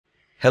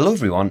Hello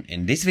everyone,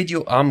 in this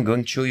video I'm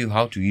going to show you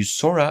how to use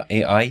SORA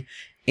AI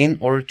in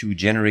order to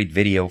generate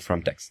video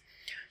from text.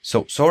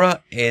 So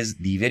SORA is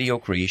the video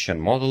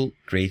creation model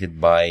created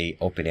by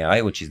Open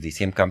AI, which is the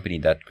same company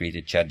that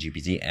created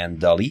ChatGPT and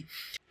DALL-E.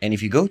 And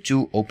if you go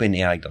to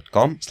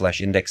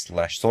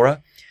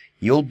openai.com/index/SORA,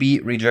 you'll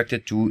be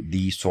redirected to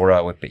the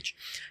SORA webpage.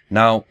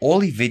 Now, all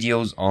the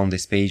videos on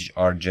this page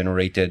are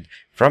generated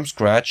from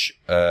scratch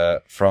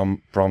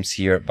from prompts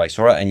here by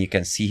SORA, and you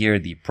can see here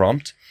the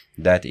prompt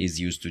that is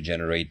used to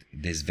generate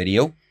this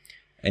video.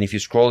 And if you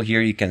scroll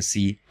here, you can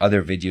see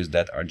other videos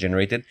that are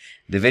generated.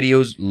 The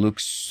videos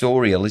look so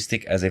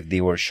realistic as if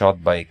they were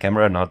shot by a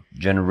camera, not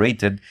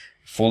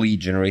fully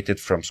generated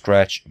from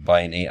scratch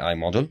by an AI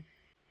model.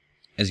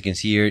 As you can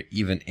see here,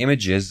 even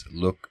images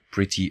look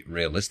pretty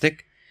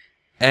realistic.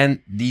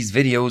 And these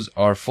videos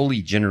are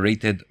fully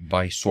generated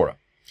by SORA.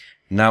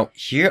 Now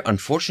here,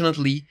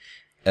 unfortunately,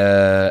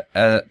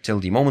 till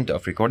the moment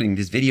of recording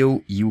this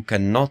video, you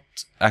cannot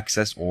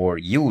access or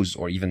use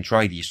or even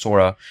try the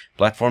SORA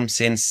platform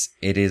since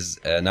it is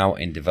now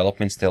in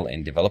development, still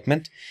in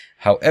development.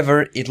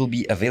 However, it'll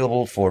be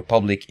available for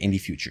public in the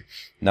future.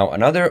 Now,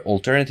 another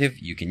alternative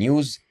you can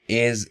use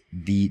is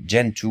the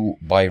Gen 2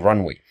 by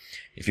Runway.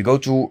 If you go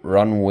to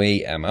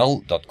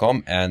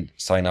runwayml.com and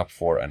sign up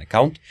for an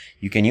account,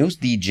 you can use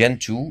the Gen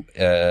 2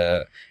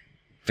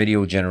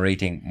 video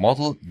generating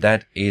model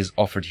that is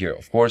offered here.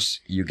 Of course,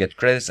 you get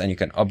credits and you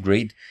can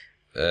upgrade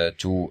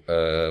to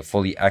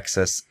fully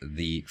access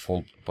the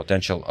full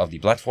potential of the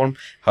platform.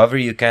 However,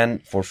 you can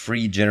for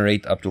free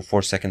generate up to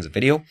 4 seconds of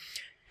video.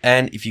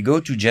 And if you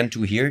go to Gen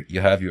 2 here, you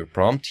have your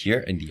prompt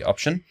here in the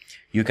option.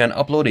 You can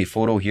upload a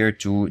photo here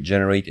to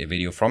generate a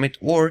video from it,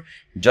 or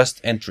just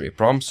enter a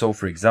prompt. So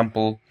for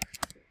example,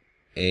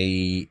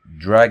 a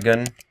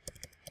dragon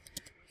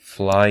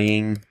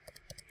flying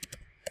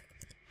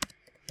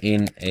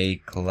in a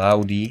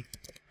cloudy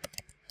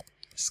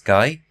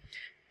sky.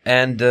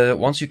 And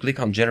once you click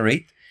on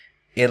generate,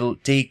 it'll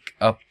take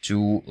up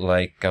to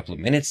like a couple of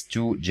minutes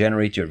to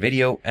generate your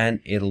video,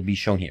 and it'll be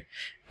shown here.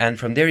 And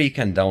from there you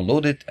can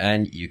download it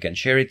and you can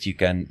share it, you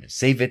can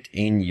save it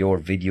in your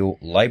video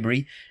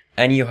library,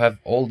 and you have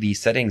all the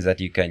settings that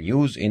you can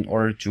use in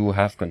order to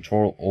have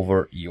control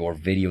over your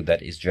video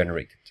that is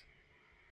generated.